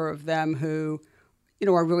a number of them who,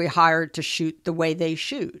 are really hired to shoot the way they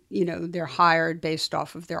shoot. They're hired based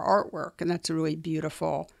off of their artwork, and that's a really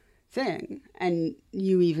beautiful thing. And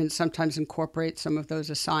you even sometimes incorporate some of those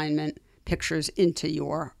assignment pictures into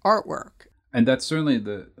your artwork. And that's certainly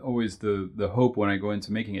always the hope when I go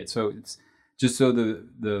into making it. So it's just so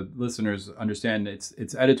the listeners understand,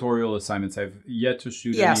 it's editorial assignments. I've yet to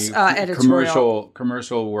shoot any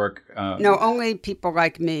commercial work. No, only people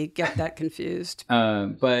like me get that confused.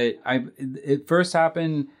 But it first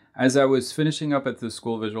happened. as I was finishing up at the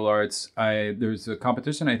School of Visual Arts, there's a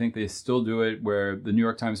competition, I think they still do it, where the New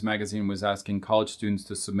York Times Magazine was asking college students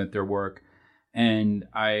to submit their work. And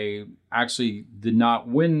I actually did not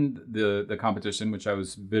win the competition, which I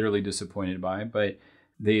was bitterly disappointed by. But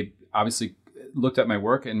they obviously looked at my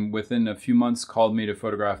work and within a few months called me to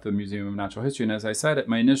photograph the Museum of Natural History. And as I said,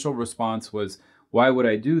 my initial response was, why would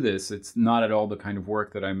I do this? It's not at all the kind of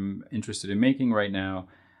work that I'm interested in making right now.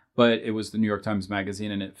 But it was the New York Times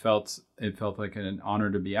Magazine, and it felt like an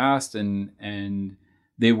honor to be asked. And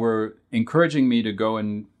they were encouraging me to go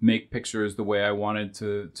and make pictures the way I wanted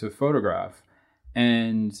to photograph.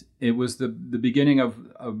 And it was the beginning of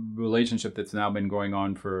a relationship that's now been going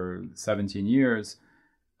on for 17 years.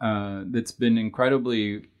 That's been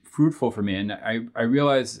incredibly fruitful for me. And I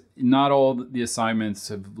realize not all the assignments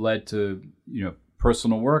have led to,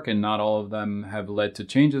 personal work, and not all of them have led to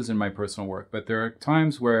changes in my personal work. But there are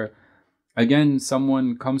times where, again,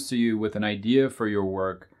 someone comes to you with an idea for your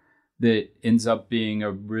work that ends up being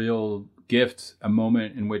a real gift, a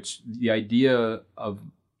moment in which the idea of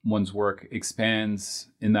one's work expands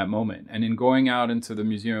in that moment. And in going out into the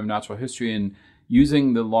Museum of Natural History and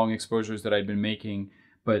using the long exposures that I'd been making,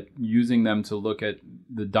 but using them to look at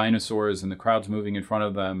the dinosaurs and the crowds moving in front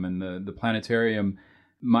of them and the planetarium,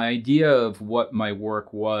 my idea of what my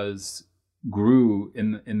work was grew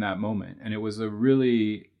in that moment. And it was a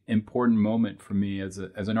really important moment for me as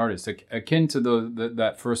an artist, akin to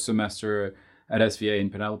that first semester at SVA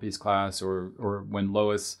in Penelope's class, or when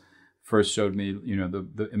Lois first showed me,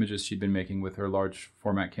 the images she'd been making with her large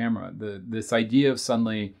format camera. This idea of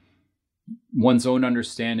suddenly one's own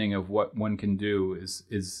understanding of what one can do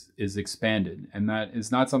is expanded, and that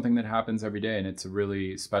is not something that happens every day, and it's a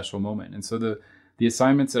really special moment. And so the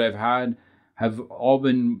assignments that I've had have all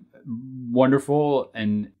been wonderful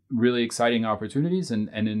and really exciting opportunities, and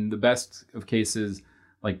in the best of cases,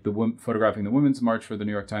 like photographing the Women's March for the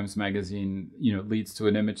New York Times Magazine, leads to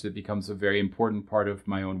an image that becomes a very important part of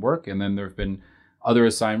my own work. And then there have been other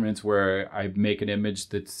assignments where I make an image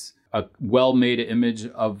that's a well-made image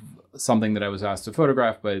of something that I was asked to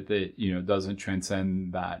photograph, but that, doesn't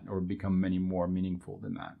transcend that or become any more meaningful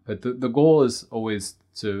than that. But the goal is always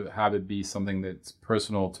to have it be something that's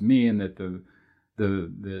personal to me, and that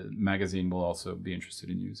the magazine will also be interested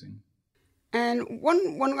in using. And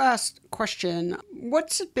one last question. What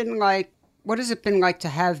has it been like to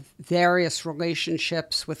have various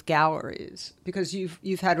relationships with galleries? Because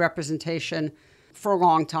you've had representation for a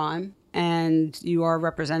long time, and you are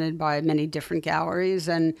represented by many different galleries,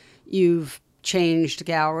 and you've changed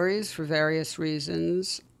galleries for various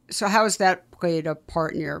reasons. So how has that played a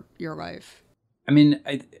part in your life? I mean,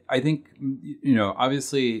 I think,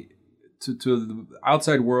 obviously to the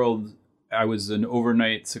outside world, I was an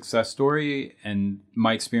overnight success story, and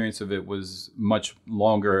my experience of it was much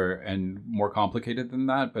longer and more complicated than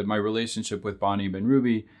that. But my relationship with Bonnie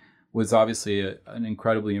Benrubi was obviously an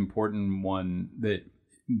incredibly important one that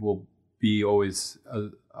will be always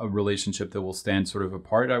a relationship that will stand sort of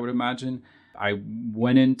apart, I would imagine. I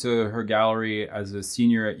went into her gallery as a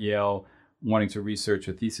senior at Yale, wanting to research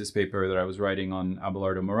a thesis paper that I was writing on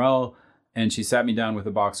Abelardo Morel. And she sat me down with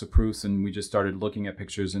a box of proofs, and we just started looking at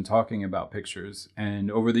pictures and talking about pictures. And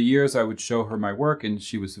over the years, I would show her my work, and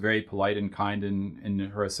she was very polite and kind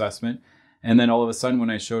in her assessment. And then all of a sudden, when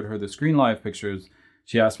I showed her the Screen Live pictures,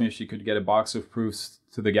 she asked me if she could get a box of proofs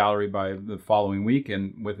to the gallery by the following week.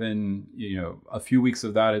 And within a few weeks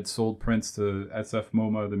of that, it sold prints to SF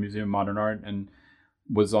MoMA, the Museum of Modern Art, and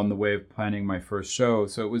was on the way of planning my first show.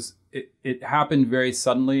 So it happened very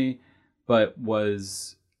suddenly, but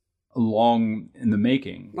was long in the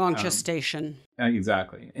making. Long gestation.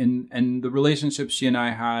 Exactly. And the relationship she and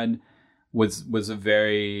I had was a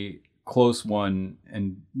very close one,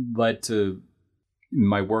 and led to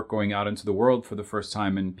my work going out into the world for the first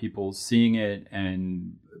time, and people seeing it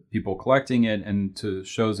and people collecting it, and to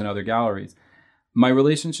shows in other galleries. My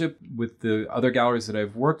relationship with the other galleries that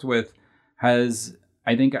I've worked with has,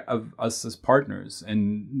 I think, of us as partners,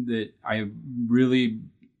 and that I really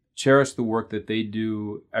cherish the work that they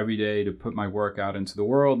do every day to put my work out into the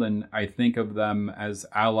world. And I think of them as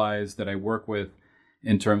allies that I work with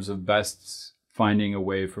in terms of best finding a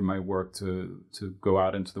way for my work to go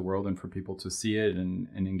out into the world and for people to see it and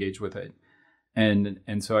engage with it.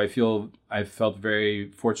 And so I've felt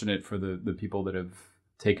very fortunate for the people that have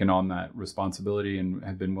taken on that responsibility and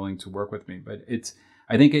have been willing to work with me. But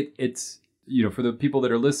I think it's for the people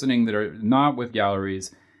that are listening that are not with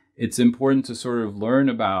galleries, it's important to sort of learn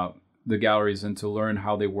about the galleries and to learn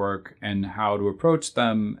how they work and how to approach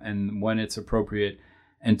them and when it's appropriate.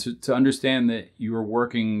 and to understand that you are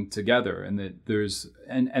working together, and that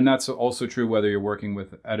and that's also true whether you're working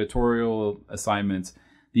with editorial assignments.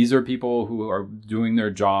 These are people who are doing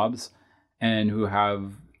their jobs and who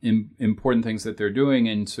have important things that they're doing.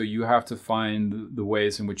 And so you have to find the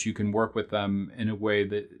ways in which you can work with them in a way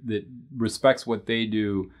that respects what they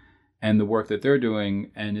do and the work that they're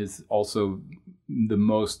doing, and is also the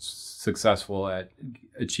most successful at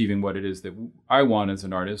achieving what it is that I want as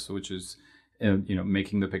an artist, which is,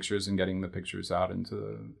 making the pictures and getting the pictures out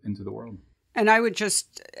into the world. And I would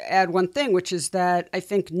just add one thing, which is that I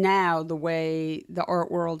think now the way the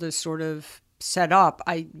art world is sort of set up,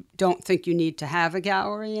 I don't think you need to have a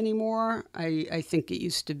gallery anymore. I think it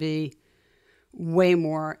used to be way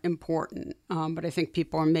more important. But I think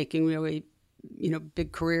people are making really,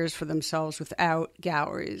 big careers for themselves without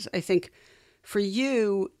galleries. I think for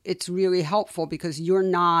you, it's really helpful because you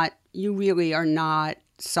really are not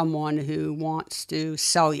someone who wants to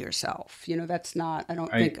sell yourself. That's not, I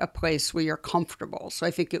don't think, a place where you're comfortable. So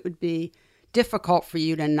I think it would be difficult for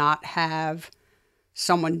you to not have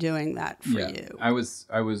someone doing that for you. I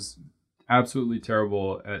was absolutely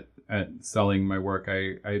terrible at selling my work.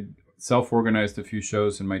 I self-organized a few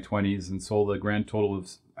shows in my 20s and sold a grand total of,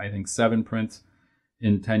 I think, 7 prints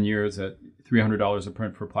in 10 years at $300 a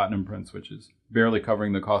print for platinum prints, which is barely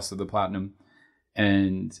covering the cost of the platinum.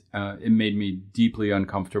 And it made me deeply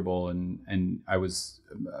uncomfortable, and I was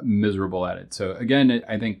miserable at it. So again,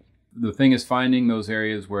 I think the thing is finding those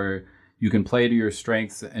areas where you can play to your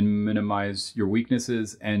strengths and minimize your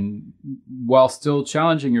weaknesses, and while still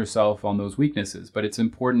challenging yourself on those weaknesses. But it's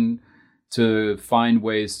important to find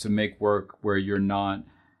ways to make work where you're not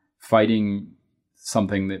fighting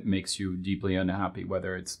something that makes you deeply unhappy,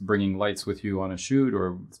 whether it's bringing lights with you on a shoot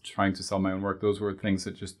or trying to sell my own work. Those were things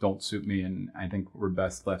that just don't suit me, and I think were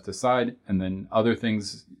best left aside. And then other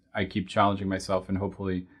things I keep challenging myself and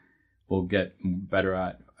hopefully will get better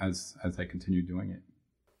at as I continue doing it.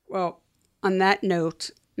 Well, on that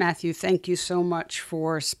note, Matthew, thank you so much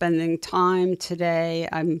for spending time today.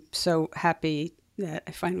 I'm so happy that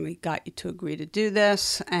I finally got you to agree to do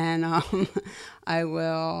this, and I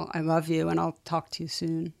love you, and I'll talk to you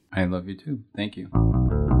soon. I love you too. Thank you.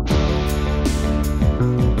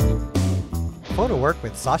 Photo Work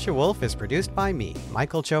with Sasha Wolf is produced by me,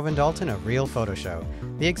 Michael Chauvin-Dalton of Real Photo Show.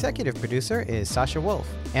 The executive producer is Sasha Wolf,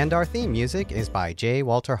 and our theme music is by J.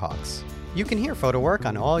 Walter Hawks. You can hear Photo Work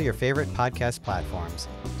on all your favorite podcast platforms.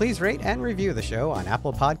 Please rate and review the show on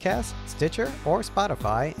Apple Podcasts, Stitcher, or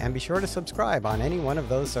Spotify, and be sure to subscribe on any one of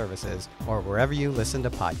those services or wherever you listen to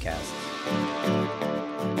podcasts.